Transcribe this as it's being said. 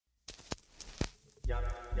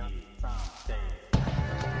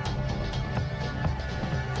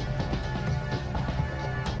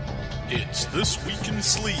It's This Week in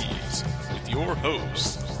Sleaze with your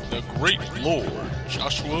hosts, the Great Lord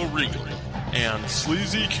Joshua Regal and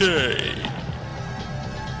Sleazy K.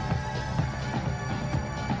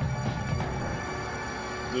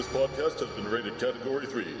 This podcast has been rated Category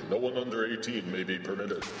 3. No one under 18 may be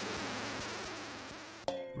permitted.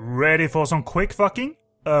 Ready for some quick fucking?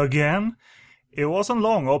 Again? It wasn't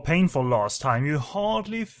long or painful last time. You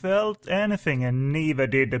hardly felt anything, and neither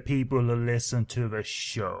did the people who listened to the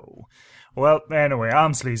show. Well, anyway,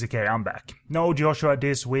 I'm Sleazy K, I'm back. No Joshua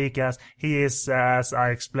this week, as he is, as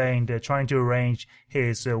I explained, trying to arrange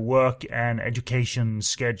his work and education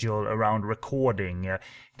schedule around recording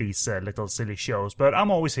these little silly shows. But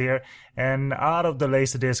I'm always here, and out of the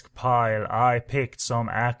Laserdisc pile, I picked some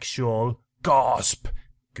actual gasp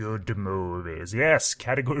good movies. Yes,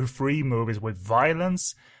 category 3 movies with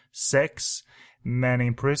violence, sex, men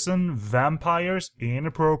in prison, vampires,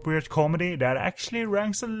 inappropriate comedy that actually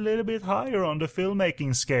ranks a little bit higher on the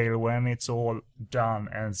filmmaking scale when it's all done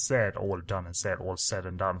and said. All said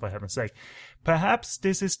and done, for heaven's sake. Perhaps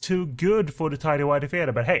this is too good for the Tidy Whitey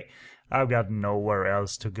Theater, but hey, I've got nowhere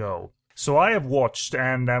else to go. So I have watched,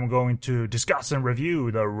 and I'm going to discuss and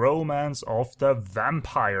review The Romance of the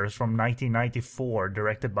Vampires from 1994,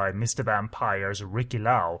 directed by Mr. Vampire's Ricky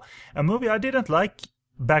Lau. A movie I didn't like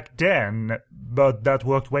back then, but that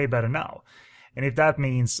worked way better now. And if that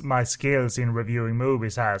means my skills in reviewing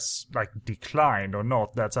movies has, declined or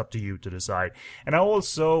not, that's up to you to decide. And I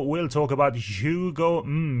also will talk about Hugo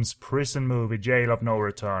M's prison movie, Jail of No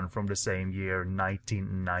Return, from the same year,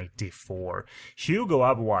 1994. Hugo,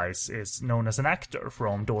 otherwise, is known as an actor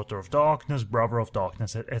from Daughter of Darkness, Brother of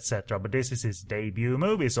Darkness, etc. But this is his debut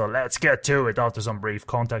movie, so let's get to it after some brief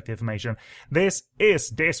contact information. This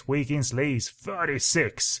is This Week in Sleaze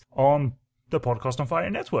 36 on the Podcast on Fire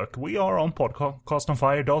network. We are on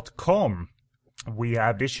podcastonfire.com. We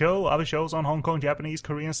have this show, other shows on Hong Kong, Japanese,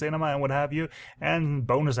 Korean cinema, and what have you, and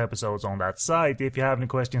bonus episodes on that site. If you have any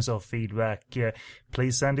questions or feedback,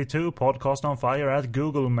 please send it to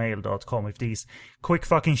podcastonfire@googlemail.com. If these quick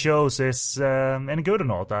fucking shows is any good or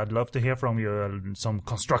not, I'd love to hear from you, some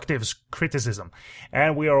constructive criticism.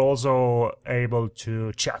 And we are also able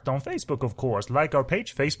to chat on Facebook, of course. Like our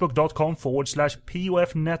page,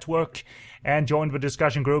 facebook.com/PUF Network, and join the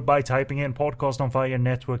discussion group by typing in Podcast on Fire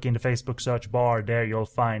Network in the Facebook search bar. There you'll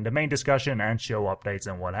find the main discussion and show updates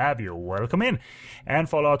and what have you. Welcome in. And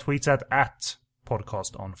follow our tweets at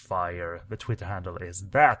Podcast on Fire. The Twitter handle is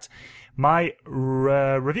that. My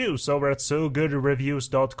reviews over at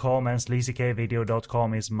SoGoodReviews.com and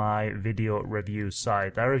SleazyKvideo.com is my video review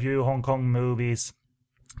site. I review Hong Kong movies,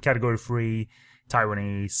 category 3,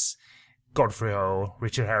 Taiwanese, Godfrey Ho,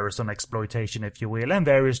 Richard Harrison exploitation, if you will, and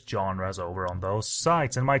various genres over on those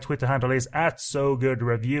sites. And my Twitter handle is at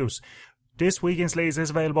SoGoodReviews. This Week in Sleaze is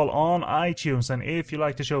available on iTunes, and if you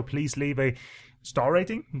like the show, please leave a star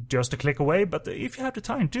rating, just a click away. But if you have the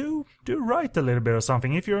time, do write a little bit or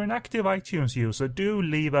something. If you're an active iTunes user, do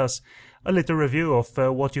leave us a little review of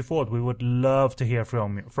what you thought. We would love to hear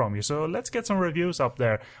from you. So let's get some reviews up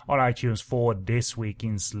there on iTunes for This Week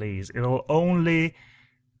in Sleaze. It'll only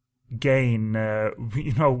gain,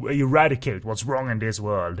 eradicate what's wrong in this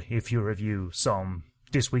world if you review some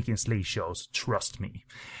This Week in Sleaze shows, trust me.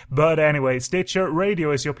 But anyway, Stitcher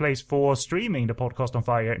Radio is your place for streaming the Podcast on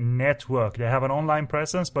Fire network. They have an online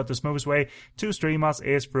presence, but the smoothest way to stream us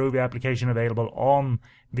is through the application available on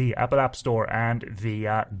the Apple App Store and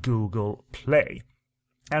via Google Play.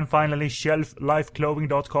 And finally,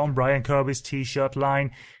 ShelfLifeClothing.com, Brian Kirby's t-shirt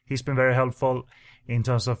line. He's been very helpful in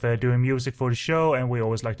terms of doing music for the show, and we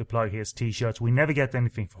always like to plug his t-shirts. We never get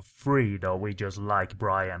anything for free, though. We just like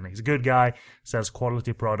Brian. He's a good guy, sells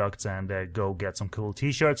quality products, and go get some cool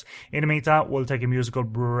t-shirts. In the meantime, we'll take a musical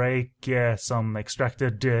break, some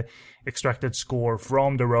extracted score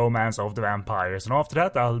from The Romance of the Vampires, and after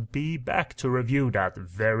that, I'll be back to review that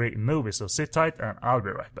very movie. So sit tight, and I'll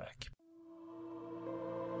be right back.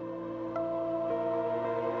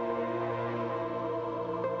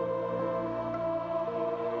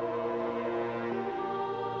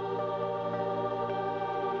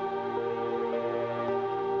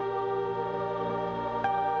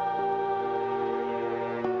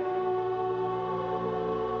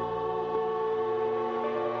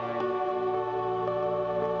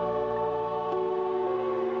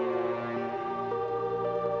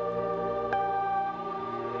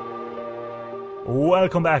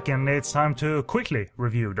 Welcome back, and it's time to quickly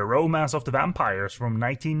review The Romance of the Vampires from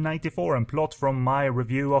 1994 and plot from my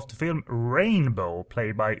review of the film Rainbow,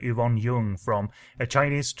 played by Yvonne Jung, from A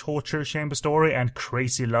Chinese Torture Chamber Story and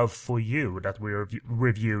Crazy Love for You that we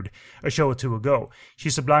reviewed a show or two ago.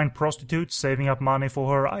 She's a blind prostitute saving up money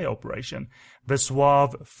for her eye operation. The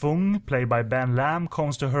suave Fung, played by Ben Lam,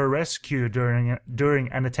 comes to her rescue during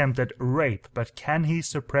an attempted rape, but can he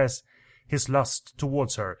suppress his lust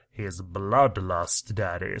towards her? His bloodlust,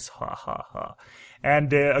 that is. Ha ha ha.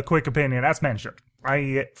 And a quick opinion, as mentioned.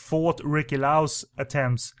 I thought Ricky Lau's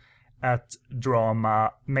attempts at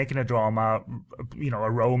making a drama,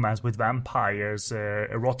 a romance with vampires,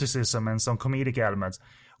 eroticism and some comedic elements,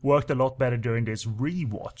 worked a lot better during this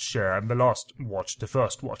rewatch. The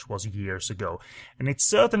first watch was years ago. And it's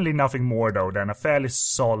certainly nothing more, though, than a fairly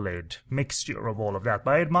solid mixture of all of that.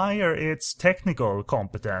 But I admire its technical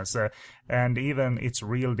competence and even its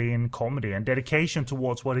reeled-in comedy and dedication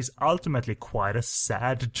towards what is ultimately quite a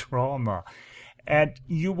sad drama. And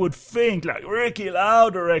you would think, like, Ricky Lau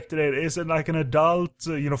directed it. Is it like an adult,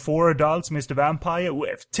 for adults, Mr. Vampire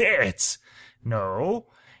with tits? No.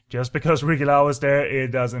 Just because Ricky Lau is there,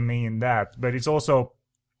 it doesn't mean that. But it's also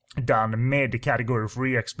done mid-Category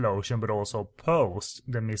 3 explosion, but also post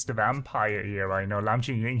the Mr. Vampire era. Lam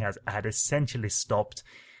Ching-ying had essentially stopped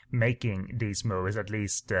making these movies. At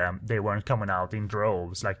least they weren't coming out in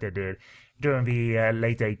droves like they did during the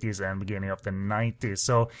late 80s and beginning of the 90s.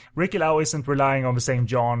 So Ricky Lau isn't relying on the same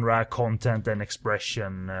genre, content, and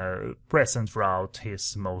expression present throughout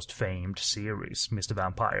his most famed series, Mr.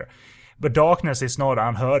 Vampire. But darkness is not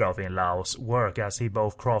unheard of in Lau's work, as he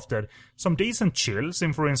both crafted some decent chills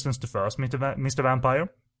in, for instance, the first Mr. Vampire.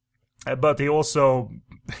 But he also,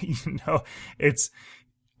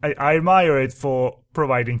 I admire it for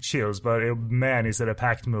providing chills, but man, is it a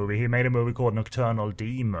packed movie. He made a movie called Nocturnal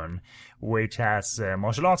Demon, which has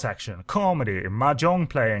martial arts action, comedy,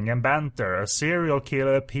 mahjong playing and banter, a serial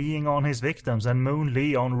killer peeing on his victims, and Moon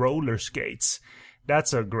Lee on roller skates.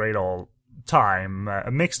 That's a great old time, a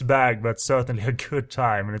mixed bag, but certainly a good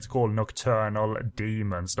time, and it's called Nocturnal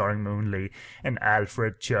Demon, starring Moon Lee and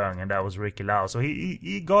Alfred Cheung, and that was Ricky Lau, so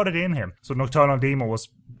he got it in him. So Nocturnal Demon was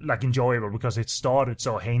enjoyable because it started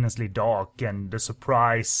so heinously dark, and the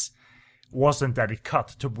surprise wasn't that it cut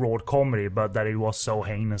to broad comedy, but that it was so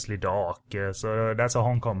heinously dark. So that's a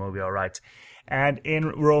Hong Kong movie, alright. And in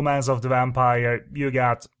Romance of the Vampire, you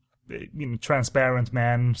got transparent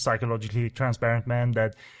men, psychologically transparent men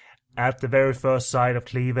that at the very first sight of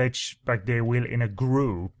cleavage, like they will in a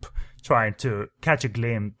group, trying to catch a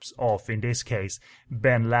glimpse of, in this case,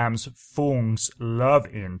 Ben Lam's Fung's love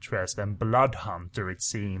interest and blood hunter, it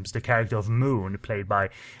seems, the character of Moon, played by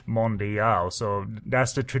Mondi Yao. So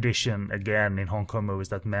that's the tradition, again, in Hong Kong movies,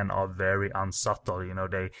 that men are very unsubtle.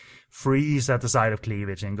 They freeze at the sight of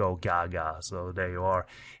cleavage and go gaga. So there you are.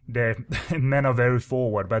 Men are very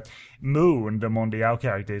forward, but Moon, the Mondi Yao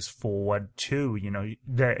character, is forward too.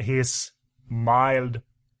 His mild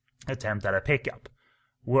attempt at a pickup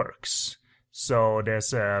works. So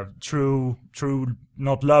there's a true,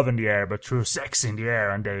 not love in the air, but true sex in the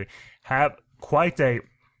air, and they have quite a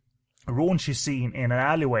raunchy scene in an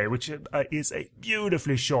alleyway, which is a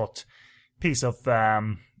beautifully shot piece of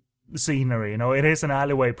scenery. It is an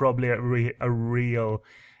alleyway, probably a real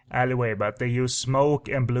alleyway, but they use smoke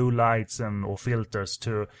and blue lights or filters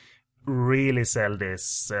to really sell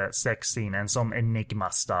this sex scene, and some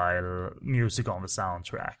Enigma-style music on the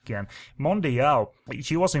soundtrack. And Mondi Yao,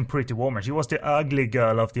 she was in Pretty Woman. She was the ugly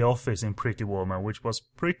girl of the office in Pretty Woman, which was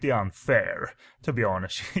pretty unfair, to be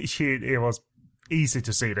honest. It was easy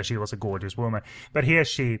to see that she was a gorgeous woman. But here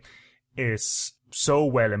she is so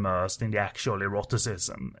well immersed in the actual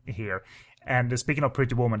eroticism here. And speaking of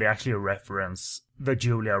Pretty Woman, they actually reference the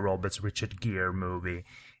Julia Roberts Richard Gere movie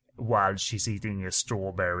while she's eating a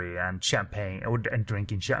strawberry and champagne, and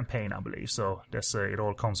drinking champagne, I believe. So that's it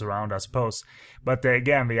all comes around, I suppose. But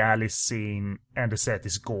again, the alley scene and the set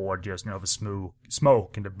is gorgeous. The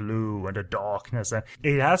smoke and the blue and the darkness, and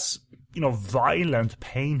it has violent,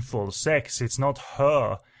 painful sex. It's not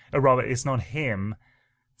her, rather, it's not him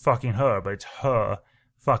fucking her, but it's her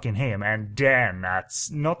fucking him. And then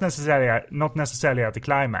that's not necessarily at the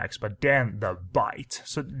climax, but then the bite.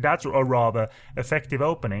 So that's a rather effective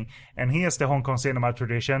opening. And here's the Hong Kong cinema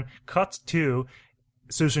tradition. Cut to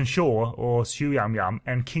Susan Shaw, or Xu Yam Yam,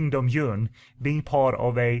 and Kim Dong Yun being part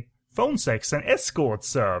of a phone sex and escort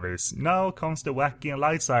service. Now comes the wacky and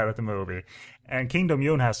light side of the movie. And Kim Dong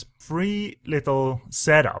Yun has 3 little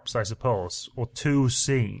setups, I suppose, or 2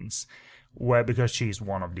 scenes, where, because she's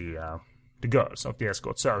one of the girls of the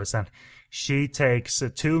escort service, and she takes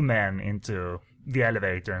 2 men into the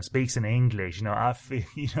elevator and speaks in English.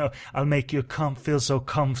 I'll make you feel so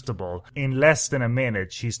comfortable. In less than a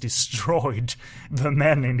minute, she's destroyed the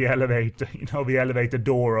men in the elevator. The elevator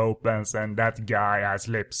door opens and that guy has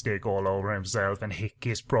lipstick all over himself and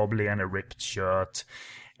hickeys probably and a ripped shirt.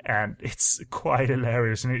 And it's quite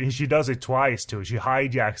hilarious. And she does it twice too. She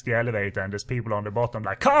hijacks the elevator and there's people on the bottom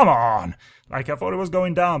like, come on! Like, I thought it was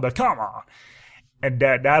going down, but come on! And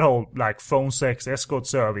that whole, like, phone sex escort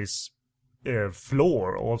service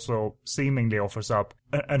floor also seemingly offers up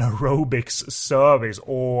an aerobics service,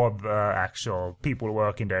 or the actual people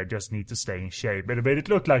working there just need to stay in shape. But it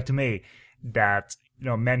looked like to me that,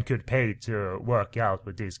 men could pay to work out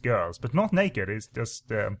with these girls, but not naked. It's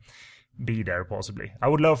just be there possibly. I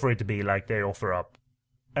would love for it to be like they offer up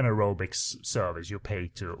an aerobics service. You pay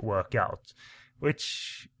to work out,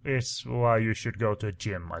 which is why you should go to a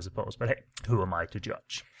gym, I suppose. But hey, who am I to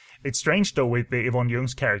judge? It's strange, though, with the Yvonne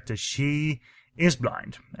Jung's character. She is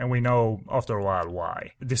blind, and we know after a while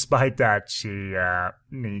why. Despite that, she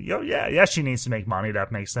she needs to make money,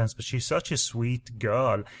 that makes sense, but she's such a sweet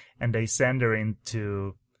girl, and they send her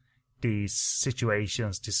into these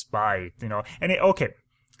situations despite, okay,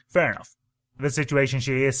 fair enough. The situation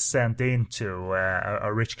she is sent into,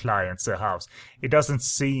 a rich client's house, it doesn't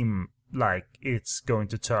seem like it's going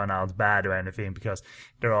to turn out bad or anything, because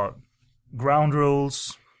there are ground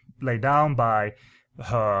rules laid down by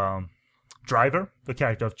her driver, the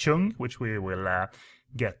character of Chung, which we will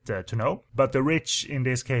get to know. But the rich, in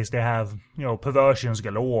this case, they have, perversions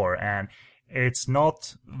galore, and it's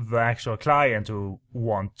not the actual client who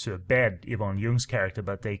want to bed Yvonne Jung's character,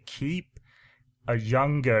 but they keep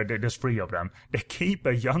there's 3 of them, they keep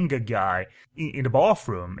a younger guy in the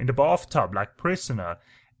bathroom, in the bathtub, like prisoner,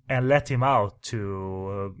 and let him out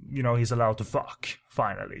to, he's allowed to fuck,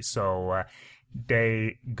 finally. So,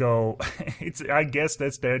 they go, I guess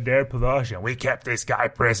that's their perversion. We kept this guy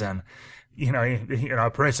prisoner,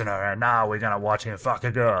 and now we're gonna watch him fuck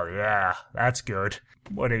a girl. Yeah, that's good.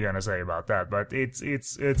 What are you gonna say about that? But it's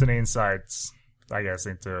an insight, I guess,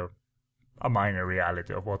 into a minor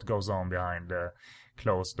reality of what goes on behind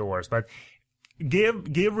closed doors. But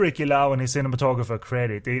give Ricky Lau and his cinematographer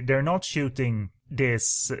credit. They're not shooting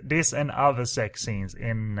this and other sex scenes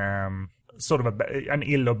in sort of an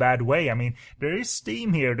ill or bad way. I mean, there is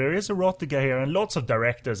steam here, there is erotica here, and lots of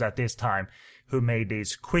directors at this time who made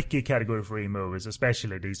these quickie Category 3 movies,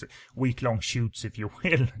 especially these week-long shoots, if you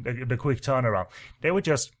will, the quick turnaround. They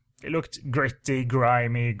looked gritty,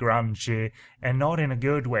 grimy, grungy, and not in a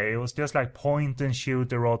good way. It was just like point and shoot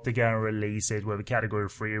erotica and release it with a Category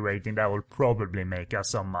 3 rating that will probably make us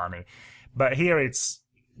some money. But here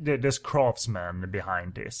there's craftsmen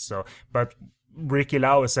behind this. So, but Ricky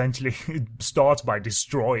Lau essentially starts by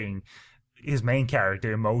destroying his main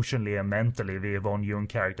character emotionally and mentally, the Yvonne Jung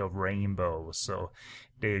character of Rainbow. So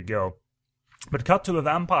there you go. But cut to the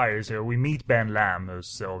vampires here. We meet Ben Lam,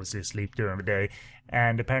 who's obviously asleep during the day,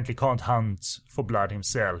 and apparently can't hunt for blood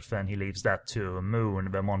himself, and he leaves that to Moon,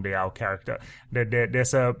 the Mondial character.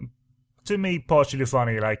 There's a, to me, partially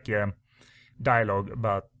funny, dialogue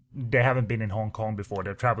about they haven't been in Hong Kong before.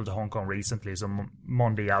 They've traveled to Hong Kong recently, so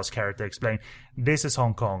Mondial's character explained, this is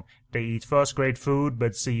Hong Kong. They eat first-grade food,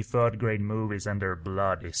 but see third-grade movies, and their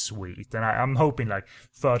blood is sweet. And I'm hoping,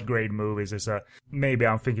 third-grade movies is maybe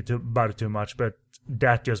I'm thinking about it too much, but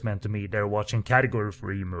that just meant to me they're watching Category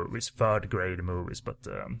 3 movies, third-grade movies, but,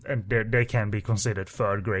 and they can be considered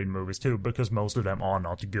third-grade movies too, because most of them are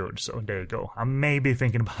not good, so there you go. I'm maybe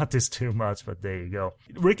thinking about this too much, but there you go.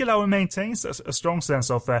 Ricky Lau maintains a strong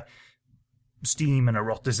sense of steam and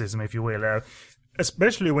eroticism, if you will,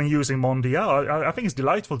 especially when using Mondial. I think it's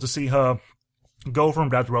delightful to see her go from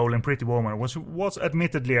that role in Pretty Woman, which was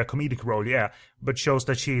admittedly a comedic role, yeah, but shows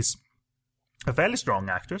that she's a fairly strong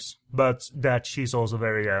actress, but that she's also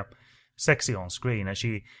very sexy on screen. And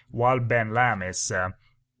while Ben Lam is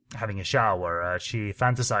having a shower, she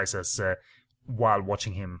fantasizes while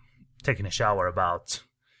watching him taking a shower about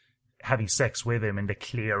having sex with him in the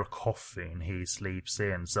clear coffin he sleeps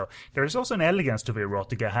in. So there is also an elegance to the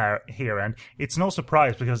erotica here, and it's no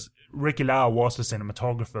surprise because Ricky Lau was a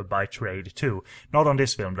cinematographer by trade too. Not on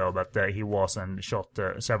this film though, but he was and shot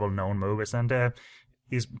several known movies, and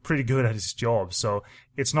he's pretty good at his job. So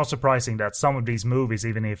it's not surprising that some of these movies,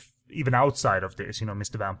 even outside of this,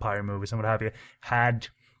 Mr. Vampire movies and what have you, had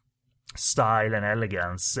style and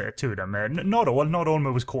elegance to them. Not all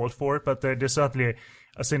movies called for it, but there's certainly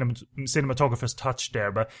a cinematographer's touch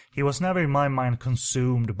there, but he was never, in my mind,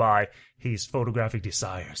 consumed by his photographic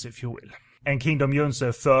desires, if you will. And Kim Dong-yoon's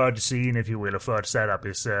third scene, if you will, a third setup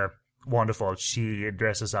is wonderful. She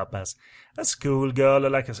dresses up as a schoolgirl,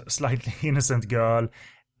 like a slightly innocent girl,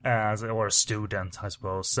 or a student, I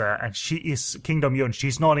suppose. And she is Kim Dong-yoon.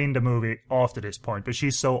 She's not in the movie after this point, but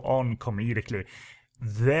she's so on comedically.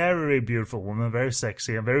 Very beautiful woman, very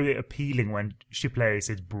sexy, and very appealing when she plays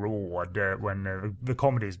it broad, when the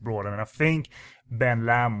comedy is broad. And I think Ben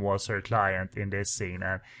Lam was her client in this scene,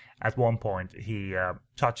 and at one point he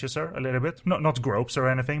touches her a little bit, not gropes or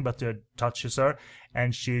anything, but touches her,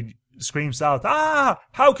 and she screams out, "Ah,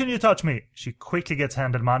 how can you touch me?" She quickly gets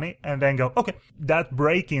handed money, and then go, okay, that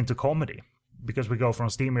break into comedy. Because we go from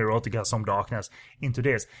steamy erotica, Some Darkness, into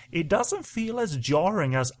this. It doesn't feel as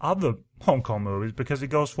jarring as other Hong Kong movies, because it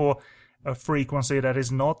goes for a frequency that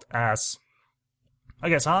is not as, I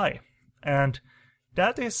guess, high. And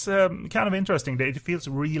that is kind of interesting. It feels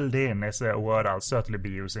reeled in, is a word I'll certainly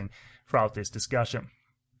be using throughout this discussion.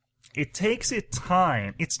 It takes its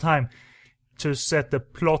time to set the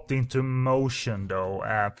plot into motion, though.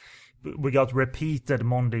 We got repeated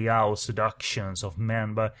Mondial seductions of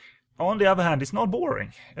men, but on the other hand, it's not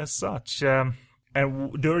boring as such. And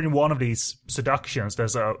during one of these seductions,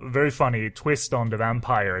 there's a very funny twist on the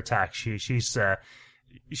vampire attack. She's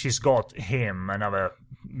got him, another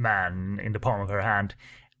man, in the palm of her hand.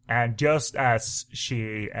 And just as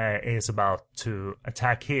she is about to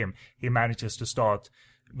attack him, he manages to start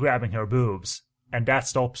grabbing her boobs. And that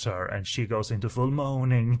stops her, and she goes into full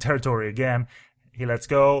moaning territory again. He lets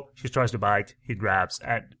go, she tries to bite, he grabs,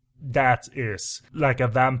 and that is like a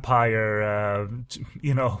vampire,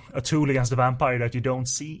 a tool against the vampire that you don't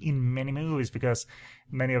see in many movies, because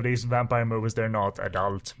many of these vampire movies, they're not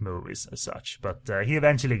adult movies as such. But he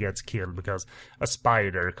eventually gets killed because a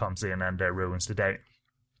spider comes in and ruins the day.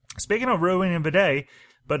 Speaking of ruining the day,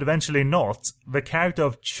 but eventually not, the character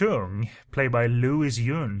of Chung, played by Louis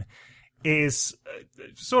Yun, is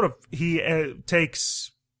he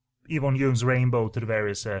takes Yvonne Yoon's Rainbow to the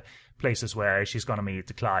various places where she's going to meet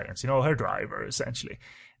the clients, her driver, essentially.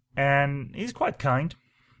 And he's quite kind.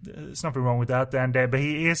 There's nothing wrong with that. And but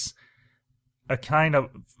he is a kind of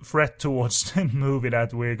threat towards the movie,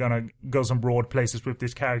 that we're going to go some broad places with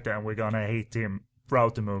this character and we're going to hate him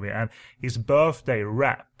throughout the movie. And his birthday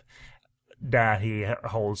rap that he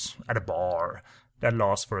holds at a bar that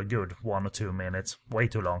lasts for a good 1 or 2 minutes, way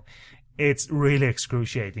too long. It's really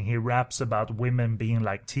excruciating. He raps about women being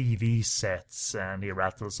like TV sets, and he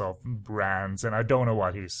rattles off brands, and I don't know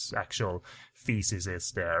what his actual thesis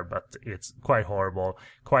is there, but it's quite horrible,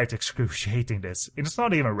 quite excruciating. It's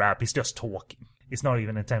not even rap, he's just talking. It's not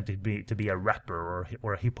even attempting to be a rapper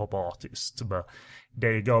or a hip-hop artist, but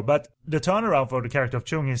there you go. But the turnaround for the character of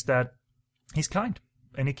Chung is that he's kind,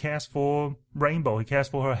 and he cares for Rainbow, he cares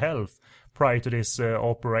for her health prior to this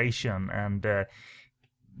operation, and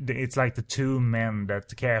it's like the two men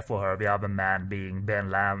that care for her, the other man being Ben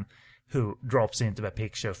Lam, who drops into the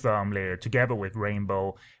picture firmly together with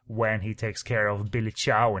Rainbow when he takes care of Billy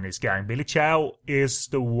Chow and his gang. Billy Chow is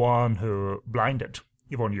the one who blinded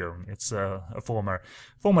Yvonne Yoon. It's a former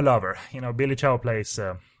lover. Billy Chow plays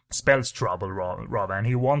spells trouble rather, and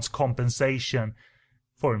he wants compensation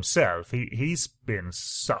for himself. He's been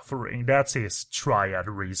suffering. That's his triad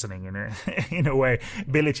reasoning in a way.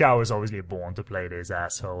 Billy Chow is obviously born to play this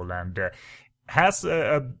asshole, and has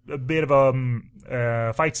a bit of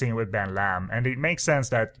a fight scene with Ben Lam, and it makes sense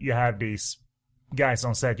that you have these guys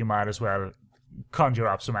on set. You might as well conjure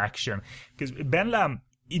up some action, because Ben Lam,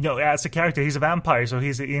 as a character, he's a vampire, so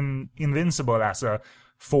he's invincible as a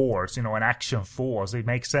force, an action force. It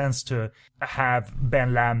makes sense to have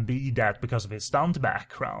Ben Lam be that because of his stunt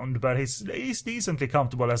background, but he's decently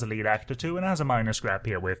comfortable as a lead actor too, and has a minor scrap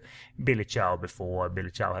here with Billy Chow before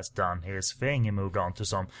Billy Chow has done his thing. He moved on to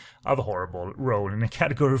some other horrible role in a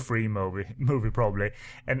Category 3 movie probably.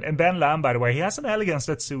 And Ben Lam, by the way, he has an elegance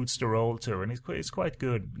that suits the role too, and he's quite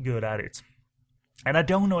good at it. And I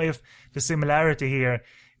don't know if the similarity here,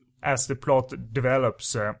 as the plot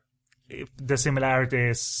develops, if the similarity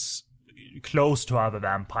is close to other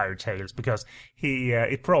vampire tales, because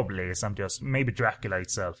it probably is. Maybe Dracula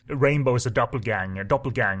itself. Rainbow is a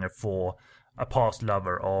doppelganger for a past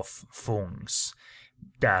lover of Fung's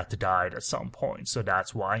that died at some point, so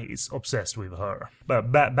that's why he's obsessed with her.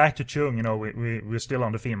 But back to Chung, we're still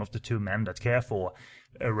on the theme of the two men that care for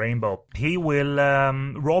Rainbow. He will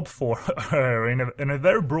rob for her in a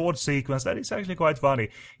very broad sequence that is actually quite funny.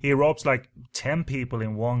 He robs like 10 people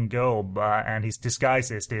in one go, and his disguise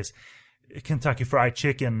is this Kentucky Fried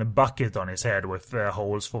Chicken bucket on his head with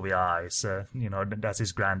holes for the eyes. That's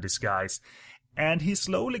his grand disguise. And he's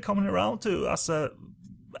slowly coming around to us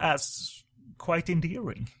as quite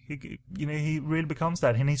endearing. He really becomes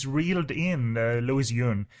that, and he's reeled in Louis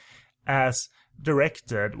Yun as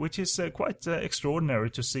directed, which is quite extraordinary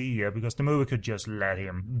to see because the movie could just let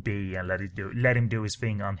him be and let him do his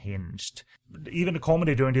thing unhinged. Even the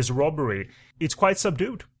comedy during this robbery, it's quite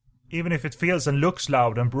subdued, even if it feels and looks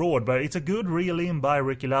loud and broad, but it's a good reel in by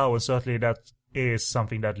Ricky Lau, and certainly that is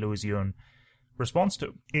something that Louis Yun responds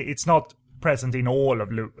to. It's not present in all of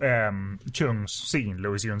Chung's scene,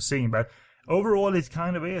 Louis Yun's scene, but overall it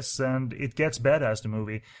kind of is, and it gets better as the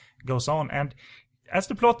movie goes on. And as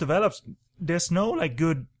the plot develops, there's no like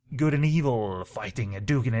good and evil fighting and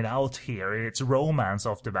duking it out here. It's romance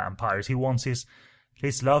of the vampires. He wants his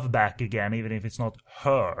love back again, even if it's not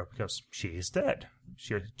her, because she is dead.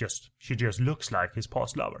 She just looks like his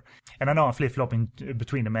past lover. And I know I'm flip-flopping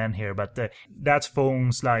between the men here, but that's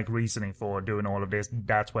Fung's like reasoning for doing all of this.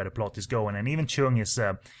 That's where the plot is going. And even Chung is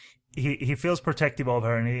he feels protective of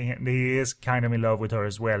her, and he is kind of in love with her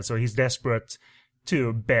as well. So he's desperate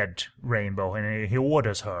to bed Rainbow, and he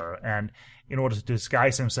orders her. And in order to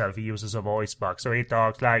disguise himself, he uses a voice box. So he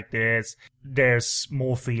talks like this. There's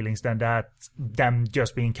more feelings than that, them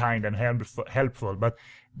just being kind and helpful. But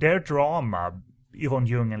their drama, Yvonne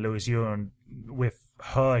Jung and Louis Yun, with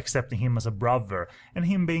her accepting him as a brother and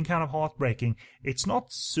him being kind of heartbreaking, it's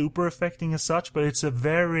not super affecting as such, but it's a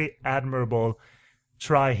very admirable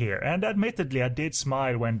try here. And admittedly, I did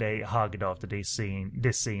smile when they hugged after this scene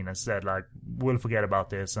and said, like, we'll forget about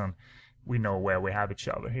this and we know where we have each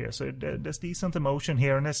other here. So there's decent emotion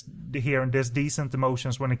here, and there's decent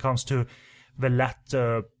emotions when it comes to the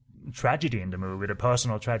latter tragedy in the movie, the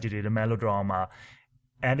personal tragedy, the melodrama.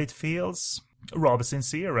 And it feels rather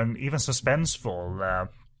sincere and even suspenseful,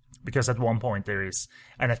 because at one point there is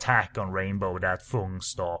an attack on Rainbow that Fung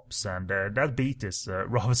stops, and that beat is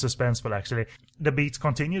rather suspenseful, actually. The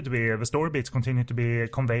story beats continue to be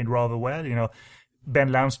conveyed rather well. You know,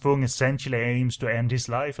 Ben Lam's Fung essentially aims to end his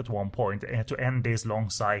life at one point, to end this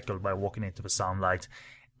long cycle by walking into the sunlight.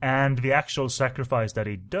 And the actual sacrifice that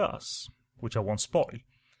he does, which I won't spoil,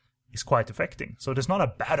 is quite affecting. So there's not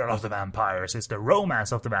a battle of the vampires, it's the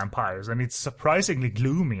romance of the vampires, and it's surprisingly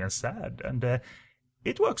gloomy and sad. And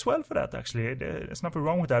it works well for that, actually. There's nothing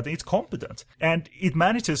wrong with that. It's competent. And it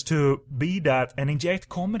manages to be that and inject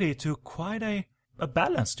comedy to quite a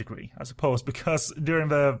balanced degree, I suppose, because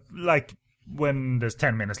during when there's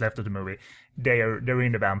 10 minutes left of the movie, they're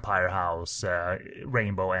in the vampire house,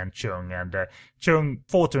 Rainbow and Chung, and Chung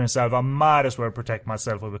thought to himself, I might as well protect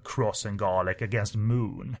myself with a cross and garlic against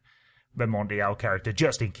Moon, the Mondial character,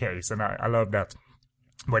 just in case. And I love that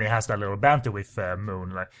when he has that little banter with Moon,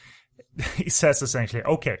 like, he says essentially,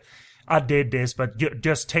 okay, I did this, but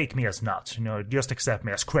just take me as nuts, just accept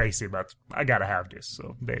me as crazy, but I gotta have this.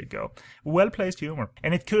 So there you go. Well-placed humor.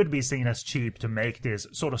 And it could be seen as cheap to make this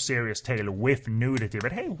sort of serious tale with nudity,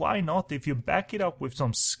 but hey, why not? If you back it up with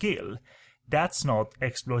some skill, that's not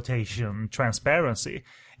exploitation transparency.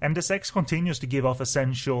 And the sex continues to give off a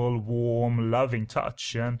sensual, warm, loving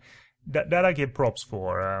touch, and that I give props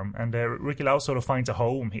for. And Ricky Lau sort of finds a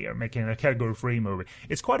home here, making a Category 3 movie.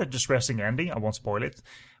 It's quite a distressing ending, I won't spoil it,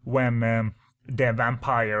 when the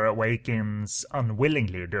vampire awakens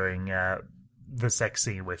unwillingly during the sex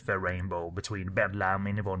scene with the Rainbow between Ben Lam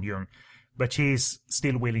and Yvonne Jung. But she's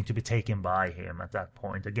still willing to be taken by him at that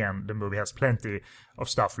point. Again, the movie has plenty of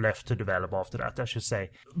stuff left to develop after that, I should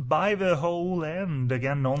say. By the whole end,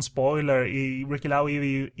 again, non-spoiler, Ricky Lau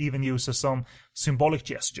even uses some symbolic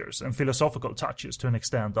gestures and philosophical touches to an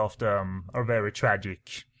extent after a very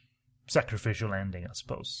tragic sacrificial ending, I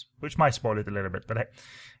suppose. Which might spoil it a little bit, but hey,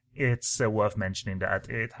 it's worth mentioning that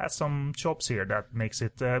it has some chops here that makes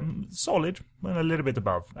it solid and a little bit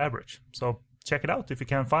above average. So check it out if you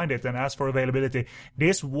can find it. And as for availability,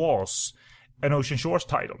 this was an Ocean Shores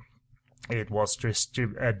title. It was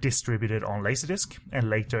distributed on Laserdisc and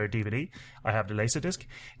later DVD. I have the Laserdisc,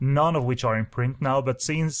 none of which are in print now, but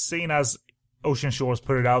seeing as Ocean Shores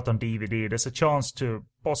put it out on DVD, there's a chance to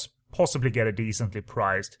possibly get a decently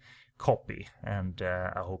priced copy, and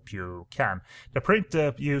I hope you can. The print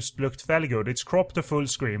used looked fairly good. It's cropped to full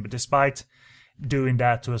screen, but despite doing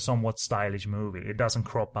that to a somewhat stylish movie, it doesn't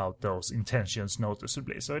crop out those intentions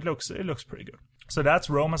noticeably, so it looks pretty good. So that's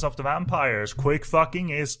Romance of the Vampires. Quick fucking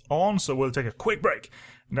is on, so we'll take a quick break.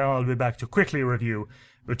 Now I'll be back to quickly review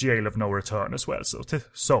The Jail of No Return as well,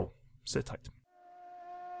 so sit tight.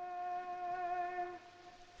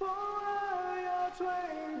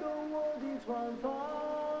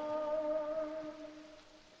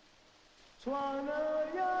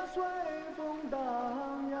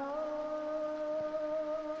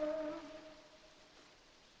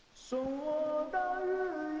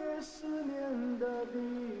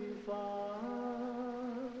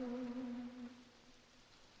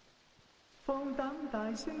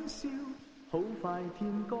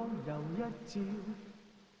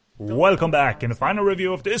 Welcome back, and the final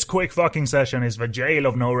review of this quick fucking session is The Jail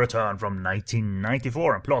of No Return from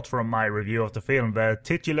 1994, and plot from my review of the film. The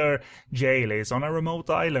titular jail is on a remote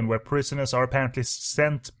island where prisoners are apparently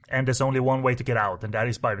sent, and there's only one way to get out, and that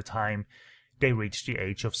is by the time they reach the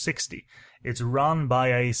age of 60. It's run by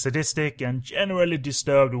a sadistic and generally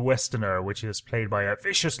disturbed Westerner, which is played by a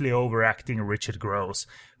viciously overacting Richard Gross,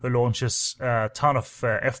 who launches a ton of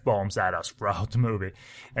F-bombs at us throughout the movie.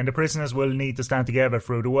 And the prisoners will need to stand together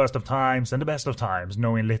through the worst of times and the best of times,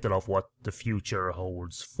 knowing little of what the future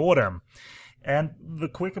holds for them. And the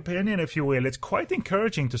quick opinion, if you will, it's quite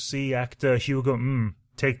encouraging to see actor Hugo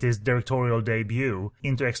take this directorial debut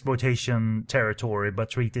into exploitation territory, but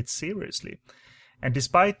treat it seriously. And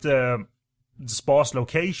despite the sparse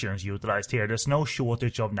locations utilized here, there's no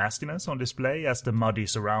shortage of nastiness on display, as the muddy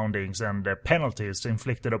surroundings and the penalties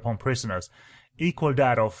inflicted upon prisoners equal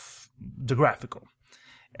that of the graphical.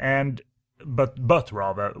 But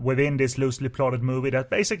rather, within this loosely plotted movie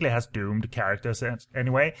that basically has doomed characters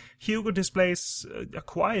anyway, Hugo displays a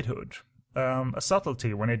quietude, a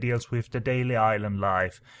subtlety when it deals with the daily island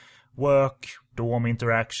life, work, dorm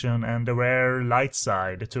interaction, and the rare light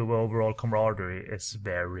side to overall camaraderie is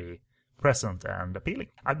very present and appealing.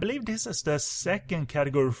 I believe this is the second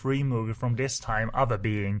Category 3 movie from this time, other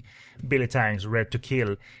being Billy Tang's Red to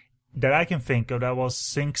Kill, that I can think of that was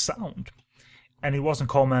sync sound. And it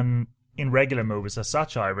wasn't common in regular movies as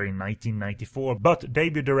such either in 1994, but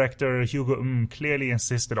debut director Hugo clearly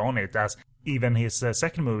insisted on it, as even his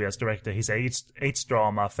second movie as director, his AIDS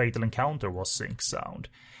drama Fatal Encounter, was sync sound.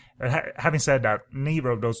 Having said that,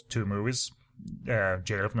 neither of those two movies,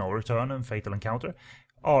 Jail of No Return and Fatal Encounter,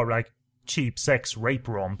 are like cheap sex rape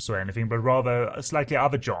romps or anything, but rather slightly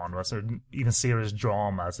other genres, or even serious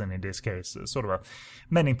dramas, and in this case sort of a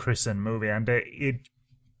men in prison movie. And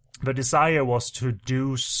the desire was to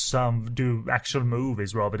do actual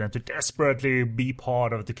movies rather than to desperately be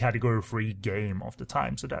part of the Category 3 game of the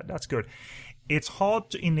time, so that's good. It's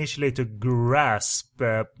hard initially to grasp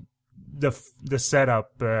the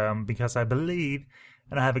setup, because I believe,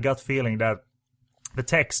 and I have a gut feeling, that the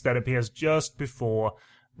text that appears just before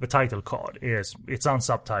the title card it's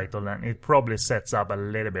unsubtitled, and it probably sets up a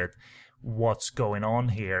little bit what's going on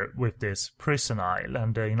here with this prison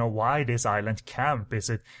island. Why this island camp? Is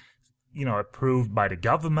it, approved by the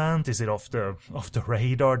government? Is it off the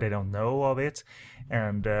radar? They don't know of it.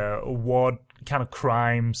 And what kind of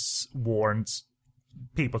crimes warrants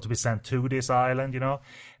people to be sent to this island,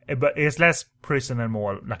 But it's less prison and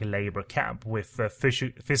more like a labor camp, with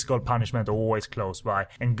physical punishment always close by.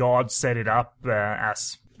 And God set it up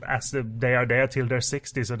as they are there till they're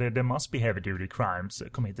 60, so there must be heavy-duty crimes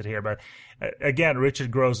committed here. But again, Richard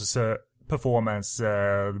Gross's performance,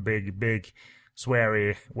 the big,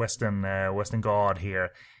 sweary Western God here,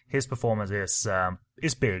 his performance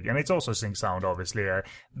is big, and it's also sync sound, obviously.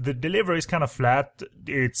 The delivery is kind of flat.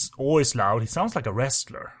 It's always loud. He sounds like a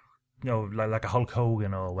wrestler, like a Hulk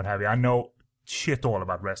Hogan or what have you. I know shit all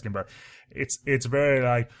about wrestling, but it's very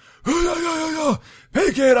like,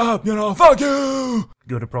 pick it up, fuck you.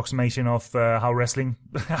 Good approximation of how wrestling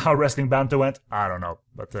banter went. I don't know,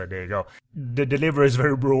 but there you go. The delivery is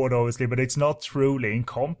very broad, obviously, but it's not truly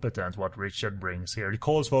incompetent what Richard brings here. He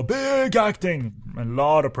calls for big acting, a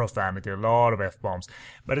lot of profanity, a lot of F-bombs,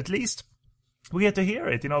 but at least we get to hear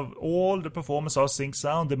it. All the performances are sync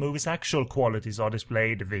sound. The movie's actual qualities are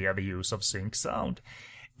displayed via the use of sync sound.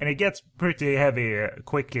 And it gets pretty heavy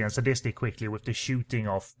quickly and sadistic quickly with the shooting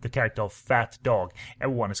of the character of Fat Dog.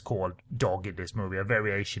 Everyone is called Dog in this movie, a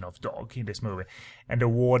variation of Dog in this movie. And the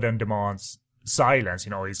warden demands silence.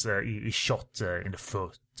 He's shot in the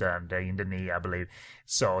foot and in the knee, I believe.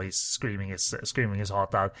 So he's screaming his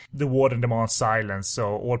heart out. The warden demands silence,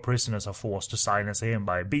 so all prisoners are forced to silence him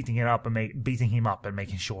by beating him up and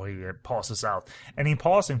making sure he passes out. And in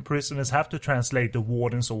passing, prisoners have to translate the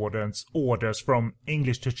warden's orders from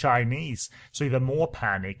English to Chinese. So even more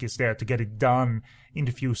panic is there to get it done in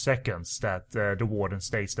the few seconds that the warden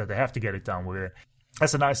states that they have to get it done with.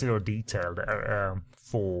 That's a nice little detail there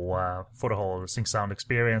for the whole sync sound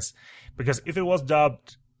experience. Because if it was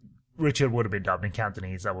dubbed, Richard would have been dubbed in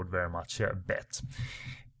Cantonese, I would very much bet.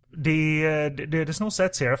 There's no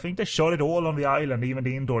sets here. I think they shot it all on the island, even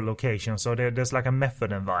the indoor location. So there's like a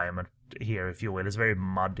method environment here, if you will. It's very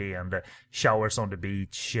muddy, and the showers on the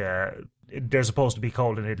beach, they're supposed to be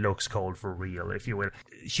cold, and it looks cold for real, if you will.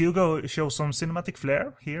 Hugo shows some cinematic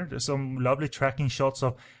flair here. There's some lovely tracking shots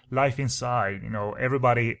of life inside.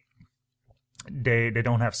 Everybody, they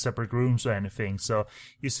don't have separate rooms or anything, so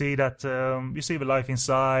you see that you see the life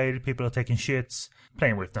inside. People are taking shits,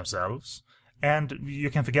 playing with themselves, And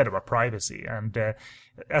you can forget about privacy. And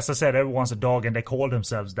as I said, everyone's a dog, and they call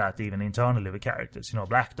themselves that even internally, the characters.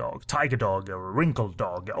 Black dog, tiger dog, or wrinkled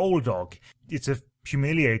dog, old dog. It's a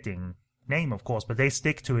humiliating name, of course, but they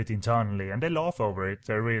stick to it internally, and they laugh over it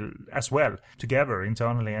as well together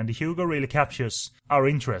internally. And Hugo really captures our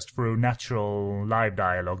interest through natural live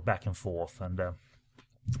dialogue back and forth. And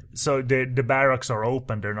so the barracks are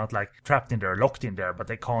open. They're not like trapped in there, locked in there, but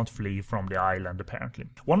they can't flee from the island, apparently.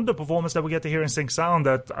 One of the performances that we get to hear in Sync Sound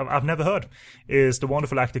that I've never heard is the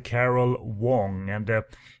wonderful actor Carol Wong. And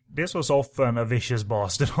this was often a vicious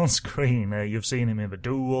bastard on screen. You've seen him in The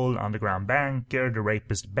Duel, Underground Banker, The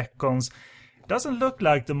Rapist Beckons. Doesn't look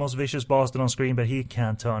like the most vicious bastard on screen, but he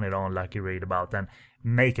can turn it on like you read about and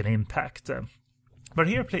make an impact. But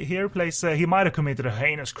he might have committed a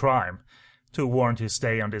heinous crime to warrant his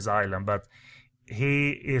stay on this island, but he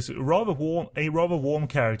is a rather warm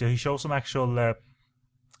character. He shows some actual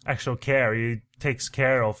care. He takes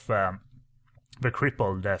care of the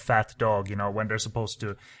crippled fat dog. When they're supposed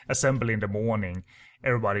to assemble in the morning,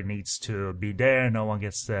 everybody needs to be there. No one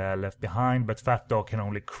gets left behind, but fat dog can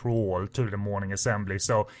only crawl to the morning assembly.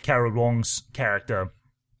 So Carol Wong's character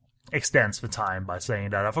extends the time by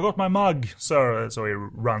saying that, "I forgot my mug, sir." So he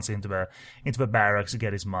runs into the barracks to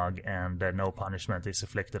get his mug, and no punishment is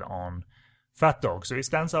inflicted on fat dog. So he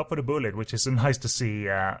stands up for the bullet, which is nice to see.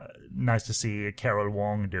 Nice to see Carol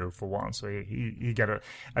Wong do for once. So he got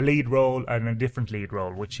a lead role and a different lead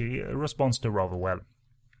role, which he responds to rather well.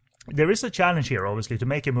 There is a challenge here, obviously, to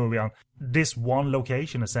make a movie on this one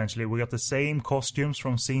location, essentially. We got the same costumes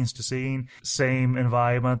from scenes to scene, same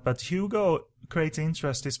environment, but Hugo creates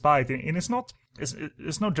interest despite it. And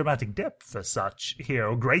it's no dramatic depth as such here,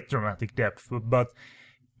 or great dramatic depth, but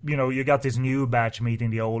you got this new batch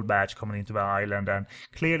meeting the old batch coming into the island, and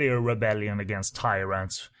clearly a rebellion against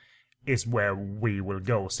tyrants is where we will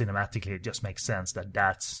go cinematically. It just makes sense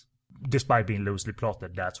that's, despite being loosely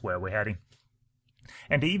plotted, that's where we're heading.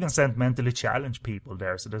 And they even sentimentally challenge people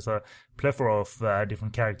there, so there's a plethora of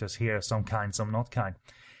different characters here, some kind, some not kind.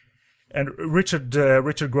 And Richard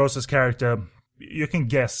Gross's character, you can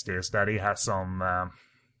guess that he has some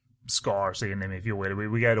scars in him, if you will.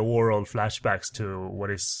 We get oral flashbacks to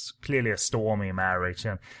what is clearly a stormy marriage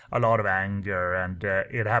and a lot of anger, and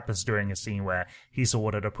it happens during a scene where he's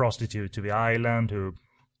ordered a prostitute to the island who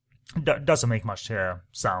doesn't make much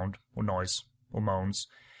sound or noise or moans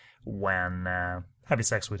when having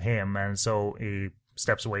sex with him, and so he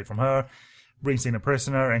steps away from her, brings in a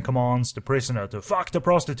prisoner, and commands the prisoner to fuck the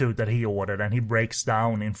prostitute that he ordered, and he breaks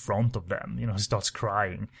down in front of them. He starts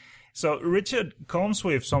crying. So Richard comes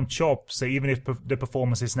with some chops, even if the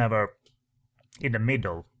performance is never in the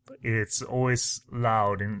middle. It's always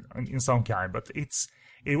loud in some kind, but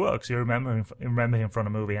it works. You remember him from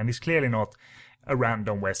the movie, and he's clearly not a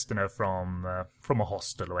random Westerner from a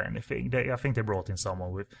hostel or anything. I think they brought in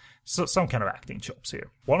someone with some kind of acting chops here.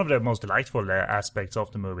 One of the most delightful aspects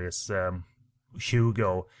of the movie is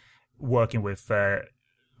Hugo working with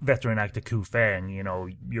veteran actor Ku Feng,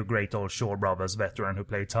 your great old Shaw Brothers veteran who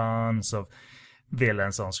played tons of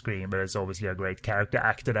villains on screen, but it's obviously a great character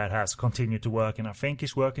actor that has continued to work, and I think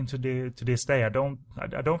he's working to this day. I don't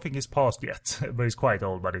think he's passed yet, but he's quite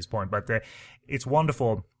old by this point. But it's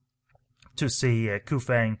wonderful to see Ku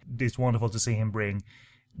Feng. It's wonderful to see him bring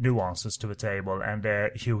nuances to the table, and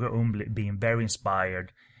Hugo being very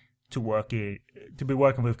inspired to be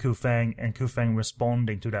working with Ku Feng, and Ku Feng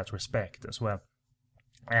responding to that respect as well.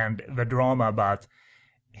 And the drama about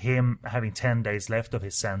him having 10 days left of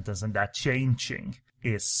his sentence and that changing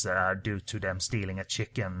is due to them stealing a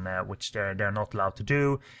chicken, which they're not allowed to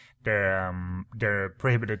do. They're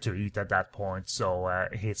prohibited to eat at that point, so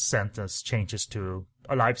his sentence changes to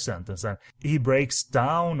a life sentence, and he breaks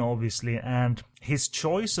down, obviously, and his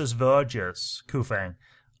choices verges, Ku Feng,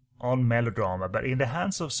 on melodrama, but in the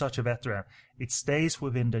hands of such a veteran, it stays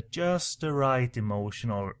within just the right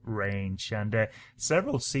emotional range. And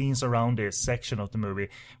several scenes around this section of the movie,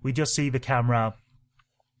 we just see the camera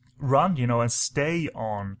run, and stay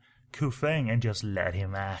on Ku Feng and just let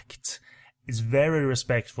him act. It's very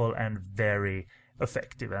respectful and very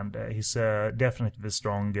effective, and he's definitely the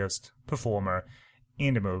strongest performer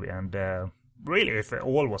in the movie. And really, if it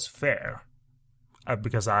all was fair,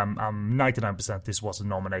 because I'm 99% this wasn't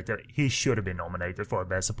nominated, he should have been nominated for a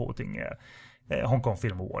Best Supporting Hong Kong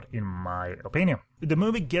Film Award, in my opinion. The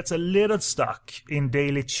movie gets a little stuck in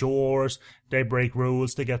daily chores. They break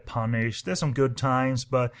rules, they get punished. There's some good times,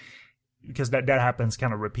 but because that happens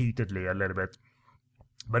kind of repeatedly a little bit.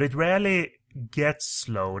 But it rarely gets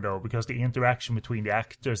slow, though, because the interaction between the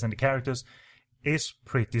actors and the characters is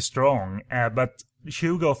pretty strong. But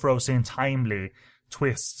Hugo throws in timely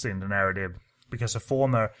twists in the narrative because a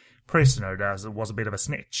former prisoner that was a bit of a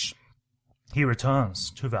snitch, he returns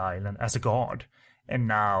to the island as a guard, and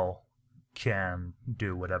now can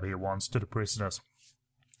do whatever he wants to the prisoners.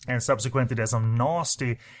 And subsequently, there's some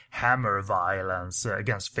nasty hammer violence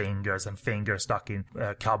against fingers, and fingers stuck in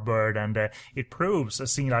a cupboard. And it proves, a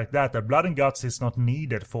scene like that blood and guts is not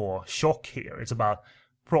needed for shock here. It's about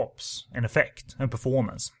props and effect and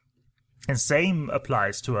performance. And same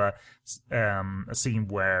applies to a scene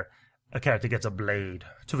where a character gets a blade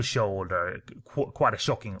to the shoulder. Quite a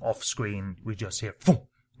shocking off-screen. We just hear, "Phoom,"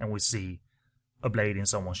 and we see a blade in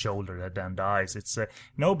someone's shoulder that then dies. It's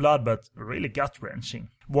no blood, but really gut-wrenching.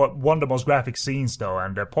 One of the most graphic scenes, though,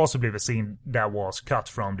 and possibly the scene that was cut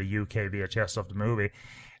from the UK VHS of the movie,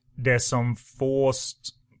 there's some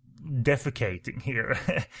forced defecating here.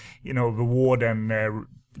 The warden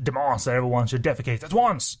demands that everyone should defecate at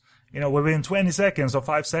once, within 20 seconds or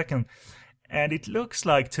 5 seconds. And it looks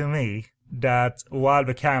like to me that while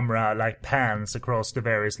the camera pans across the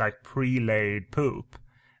various pre-laid poop,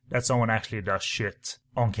 that someone actually does shit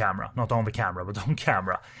on camera. Not on the camera, but on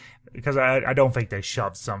camera. Because I don't think they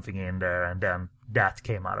shoved something in there and then that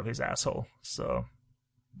came out of his asshole. So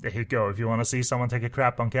there you go. If you want to see someone take a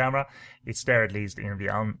crap on camera, it's there at least in the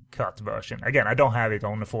uncut version. Again, I don't have it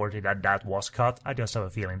on authority that was cut. I just have a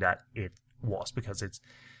feeling that it was, because it's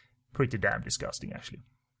pretty damn disgusting, actually.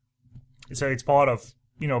 So it's part of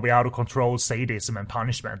the out-of-control sadism and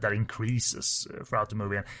punishment that increases throughout the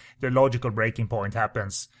movie. And the logical breaking point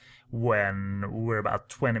happens when we're about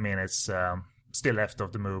 20 minutes still left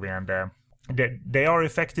of the movie. And they are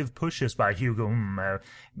effective pushes by Hugo.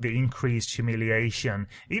 The increased humiliation.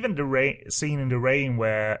 Even the scene in the rain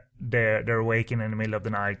where they're awakened in the middle of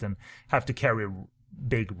the night and have to carry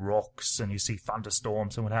big rocks, and you see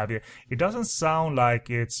thunderstorms and what have you. It doesn't sound like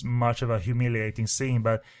it's much of a humiliating scene,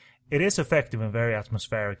 but it is effective and very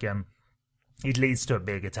atmospheric, and it leads to a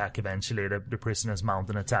big attack eventually. The prisoners mount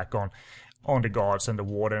an attack on the guards and the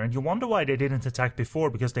warden, and you wonder why they didn't attack before,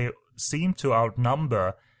 because they seem to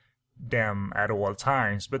outnumber them at all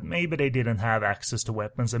times. But maybe they didn't have access to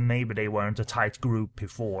weapons, and maybe they weren't a tight group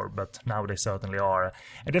before, but now they certainly are.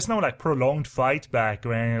 And there's no prolonged fight back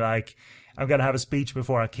or any I'm gonna have a speech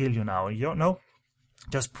before I kill you now. No,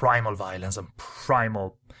 just primal violence and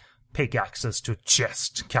primal pickaxes to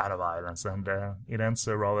chest kind of violence, and it ends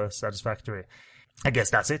rather satisfactory. I guess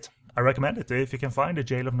that's it. I recommend it if you can find a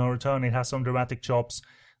Jail of No Return. It has some dramatic chops,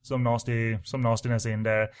 some nastiness in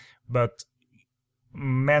there, but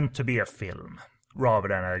meant to be a film rather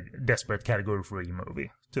than a desperate Category 3 movie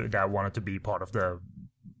that wanted to be part of the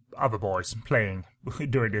other boys playing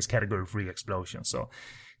during this Category 3 explosion. So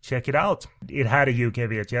check it out. It had a UK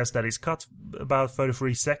VHS that is cut about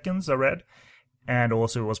 33 seconds, I read. And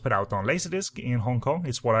also it was put out on Laserdisc in Hong Kong.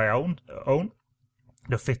 It's what I own.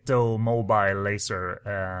 The Fito Mobile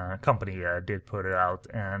Laser company did put it out,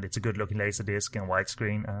 and it's a good-looking Laserdisc and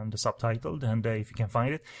widescreen and subtitled. And if you can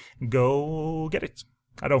find it, go get it.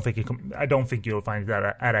 I don't think you'll find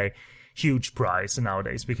it at a huge price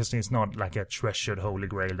nowadays, because it's not like a treasured holy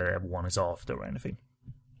grail that everyone is after or anything.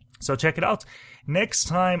 So check it out. Next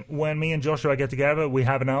time when me and Joshua get together, we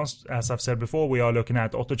have announced, as I've said before, we are looking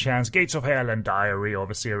at Otto Chan's Gates of Hell and Diary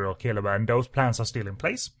of a Serial Killer, and those plans are still in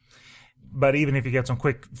place. But even if you get some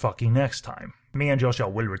quick fucking next time, me and Joshua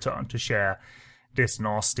will return to share this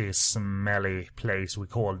nasty, smelly place we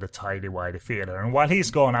call the Tidy Whitey Theater. And while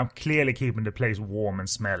he's gone, I'm clearly keeping the place warm and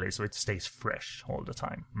smelly so it stays fresh all the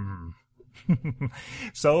time.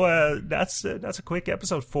 So that's a quick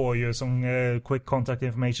episode for you. Some quick contact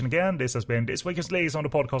information again. This has been This Week in Sleaze on the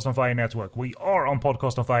Podcast on Fire Network. We are on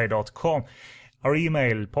podcastonfire.com. Our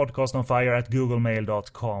email,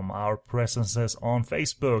 podcastonfire@googlemail.com. Our presences on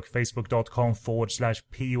Facebook,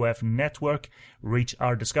 facebook.com/PUF Network. Reach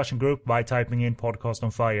our discussion group by typing in Podcast on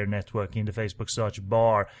Fire Network in the Facebook search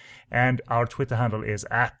bar. And our Twitter handle is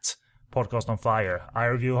 @Podcast on Fire. I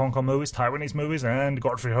review Hong Kong movies, Taiwanese movies, and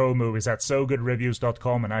Godfrey Ho movies at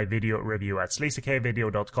SoGoodReviews.com, and I video review at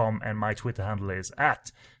SleazyKvideo.com, and my Twitter handle is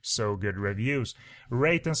 @SoGoodReviews.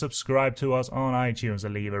 Rate and subscribe to us on iTunes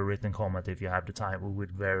and leave a written comment if you have the time. We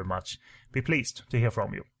would very much be pleased to hear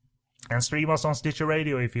from you. And stream us on Stitcher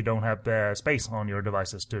Radio if you don't have space on your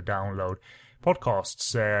devices to download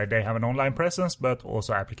podcasts. They have an online presence, but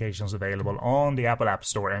also applications available on the Apple App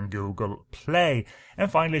Store and Google Play. And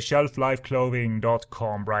finally,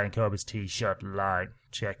 ShelfLifeClothing.com, Brian Kirby's t-shirt line.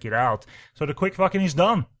 Check it out. So the quick fucking is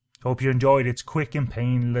done. Hope you enjoyed its quick and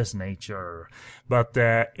painless nature. But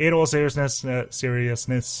in all seriousness,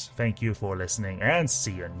 thank you for listening, and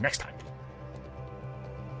see you next time.